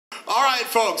All right,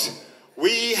 folks,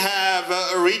 we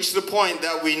have reached the point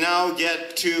that we now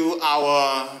get to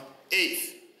our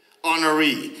 8th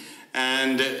honoree.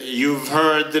 And you've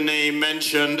heard the name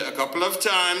mentioned a couple of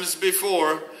times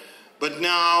before, but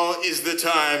now is the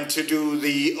time to do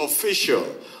the official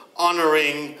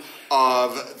honoring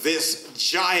of this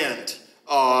giant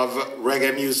of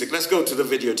reggae music. Let's go to the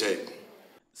videotape.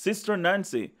 Sister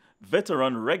Nancy,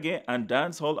 veteran reggae and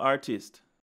dancehall artist.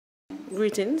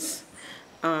 Greetings.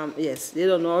 Yes, you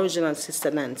don't know original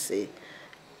Sister Nancy.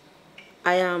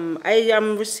 I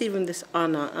am receiving this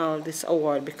honor, this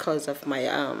award, because of my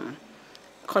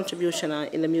contribution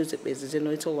in the music business. You know,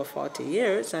 it's over 40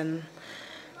 years, and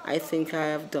I think I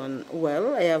have done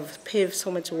well. I have paved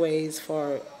so much ways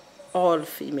for all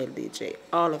female DJ,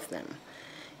 all of them.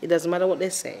 It doesn't matter what they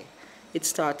say. It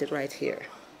started right here.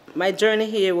 My journey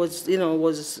here was,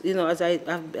 as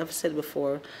I've said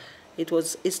before,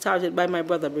 it started by my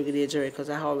brother Brigadier Jerry, because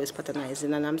I always patronized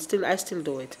him, and I still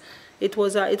do it. It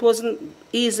wasn't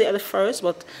easy at first,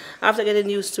 but after getting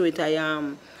used to it,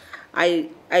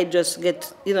 I just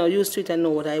get used to it and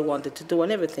know what I wanted to do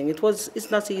and everything.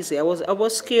 It's not easy. I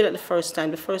was scared at the first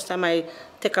time. The first time I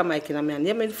take a mic in a man,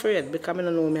 I'm afraid because I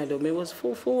don't know me I do. It was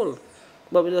full.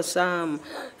 But we just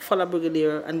follow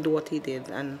Brigadier and do what he did,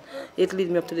 and it led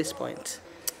me up to this point.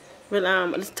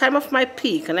 Well, it's time of my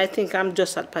peak, and I think I'm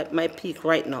just at my peak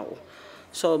right now.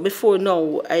 So before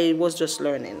now, I was just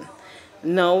learning.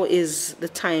 Now is the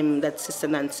time that Sister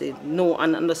Nancy know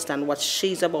and understand what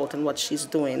she's about and what she's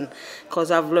doing,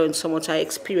 because I've learned so much, I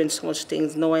experienced so much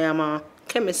things. Now I am a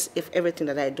chemist of everything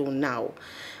that I do now.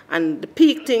 And the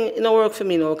peak thing, it don't work for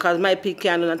me now, because my peak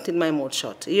can't do until my mouth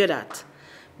shut. You hear that?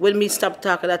 When me stop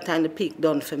talking that time, the peak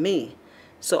done for me.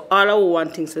 So all I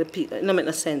want things to the peak, it don't make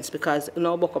no sense, because I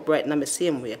woke up right now the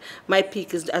same way. My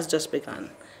peak has just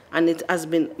begun. And it has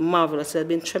been marvelous, it has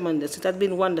been tremendous, it has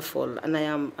been wonderful, and I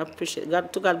appreciate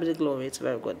God. To God be the glory, it's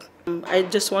very good. I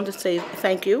just want to say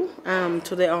thank you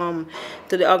to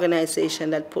the organization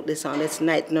that put this on. It's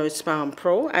Night Nurse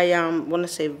Pro. I want to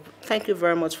say thank you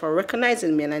very much for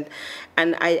recognizing me,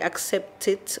 and I accept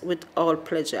it with all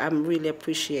pleasure. I'm really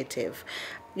appreciative.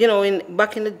 You know,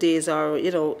 back in the days,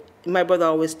 my brother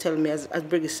always tell me, as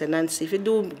Brigadier said, Nancy, if you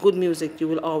do good music, you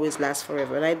will always last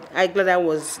forever. And I'm glad I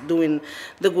was doing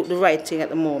the right thing at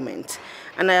the moment.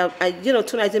 And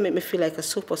tonight it made me feel like a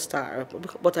superstar,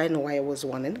 but I know I was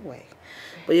one anyway.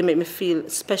 But it made me feel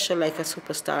special like a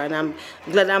superstar, and I'm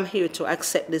glad I'm here to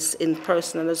accept this in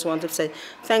person. And I just want to say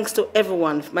thanks to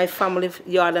everyone, my family,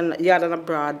 yard and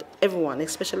abroad, everyone,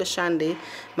 especially Shandy,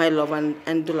 my love, and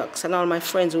Dulux, and all my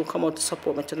friends who come out to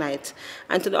support me tonight,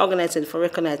 and to the organizing for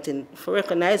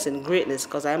recognizing greatness,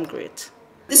 because I am great.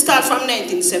 This started from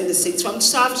 1976, from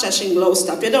Starfish in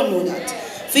Gloucester. You don't know that.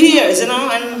 For years,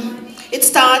 and it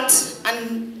starts,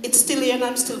 and it's still here, and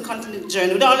I'm still continuing the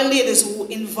journey. With all the ladies who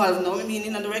involved now, I mean,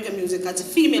 in the reggae music, as a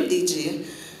female DJ,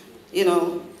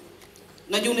 no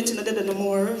unity, no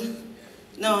more.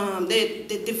 No, they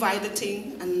divide the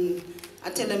thing, and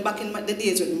I tell them back in the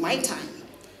days with my time,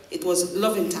 it was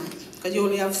loving time, because you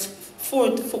only have four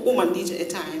women DJ at a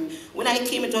time. When I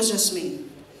came, it was just me.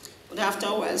 But after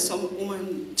a while, some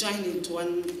women joined into,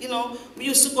 and we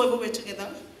used to go everywhere together.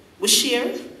 We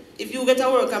share. If you get a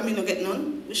work and me no get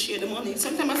none, we share the money.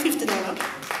 Sometimes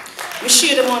 $50. We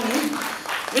share the money.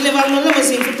 We never have no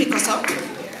limousine to pick us up,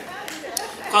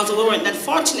 because we weren't that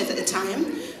fortunate at the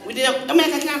time. We didn't,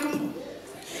 America can't come.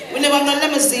 We never have no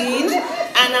limousine,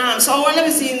 and so our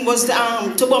limousine was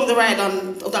to bum the ride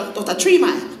on a 3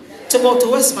 mile to go to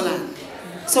Westmoreland.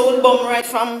 So we'll bum right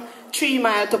from 3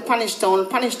 Mile to Panishtown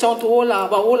to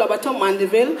Olaba to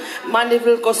Mandeville.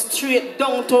 Mandeville goes straight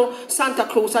down to Santa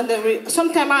Cruz, and then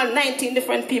sometimes 19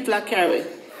 different people are carried.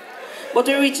 But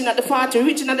we're reaching at the party, we're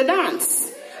reaching at the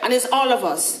dance. And it's all of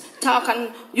us. Talk,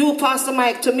 and you pass the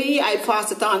mic to me, I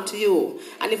pass it on to you.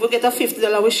 And if we get a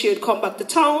 $50 we share, come back to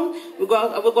town, we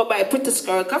go buy a pretty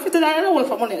skirt. $50 all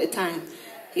for money at the time.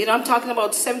 I'm talking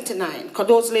about 79. Because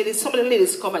those ladies, some of the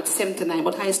ladies come at 79,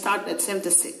 but I started at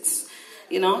 76.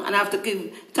 And I have to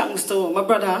give thanks to my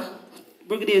brother,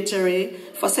 Brigadier Jerry,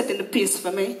 for setting the pace for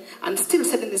me, and still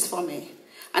setting this for me.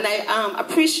 And I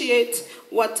appreciate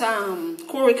what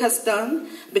QORIHC has done,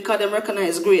 because they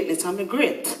recognize greatness. I'm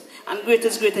great. And great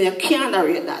is great, and you can't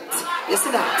rate that. You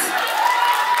see that?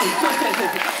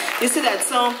 You see that?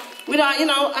 So, without,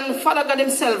 and Father God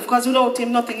himself, because without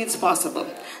him, nothing is possible.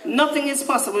 Nothing is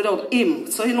possible without him.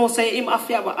 So, say him have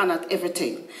to honor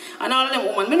everything. And all of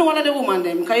them women, I know all of the women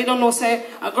them, because you don't know, say,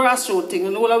 a grassroots thing,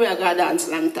 and all the way I got dance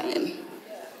long time.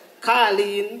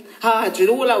 Carlene, Audrey,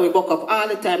 the whole way buck up all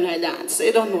the time I dance. So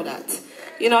you don't know that.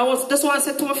 You know, just want to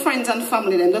say to my friends and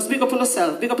family them, just big up on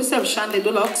yourself. Big up yourself, Shandy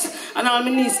Deluxe, and all my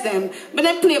niece them. But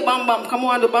then play Bam Bam, come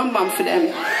on, do Bam Bam for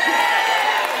them.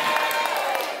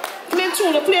 Play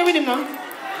tune, play with him now.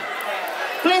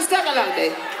 Play Staggerland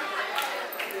there.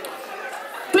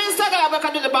 Play Staggerland, we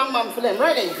can do the Bam Bam for them.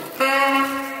 Ready? The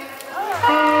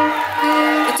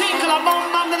tinkle of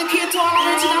Bam Bam, dedicated to all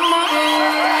original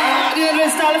man. The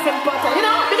rest all the friend pattern. You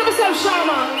know, big up yourself,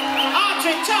 Sharma,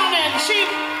 Archie, Charlie, Sheep.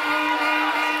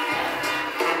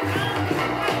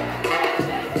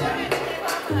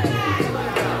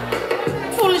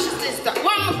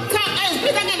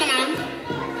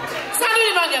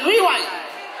 Rewind.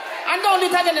 And don't do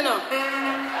it again, you know.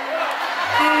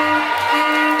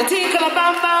 The tinkle of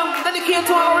Bam Bam, dedicated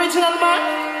to our original man.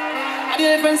 And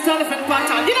the different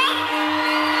pattern, you know.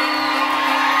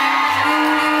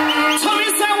 So we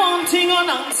say one thing on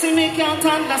Nancy, me can't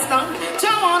understand. So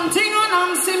one thing on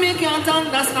Nancy, me can't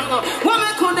understand. What me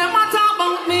could them matter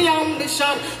about me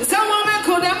ambition? So what me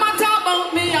could them matter about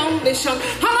me ambition?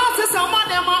 And I say some of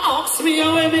them ask me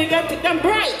where me get it them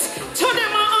bright. To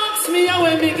them me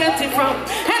where me get it from.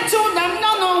 And to them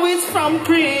don't know it's from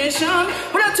creation.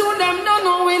 But to them don't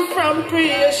know it's from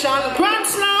creation. Grand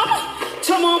Slam,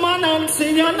 to Mama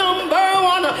Nancy, you're number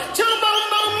one. To Bam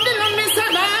Bam, Dylan, me say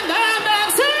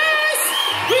that sis.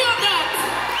 We have that.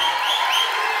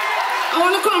 I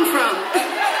want to come from.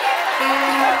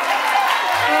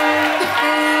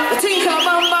 The Tinker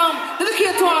Bam Bam,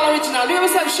 dedicated to all original. We have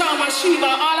myself Shama, Shiva,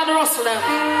 all of the Russell them.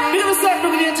 We have myself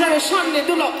Brigadier Jerry, Shandy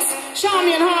Deluxe,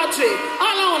 Shami and Hartree,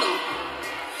 all on them.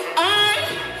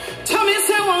 Tell me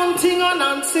say one thing on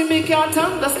Nancy, me can't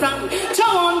understand.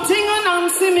 Tell one thing on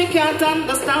Nancy, me can't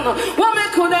understand. What me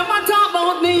could them matter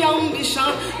about me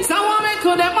ambition? So what me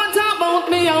could them matter about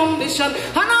me ambition?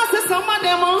 And I say some of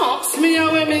them ask me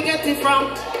where me get it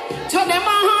from. To them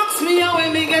ask me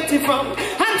where me get it from.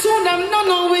 And to them don't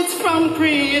know it's from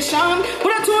creation.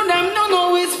 But to them don't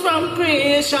know it's from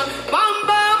creation. Bam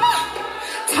Bam,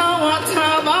 Tawa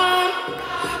Tawa.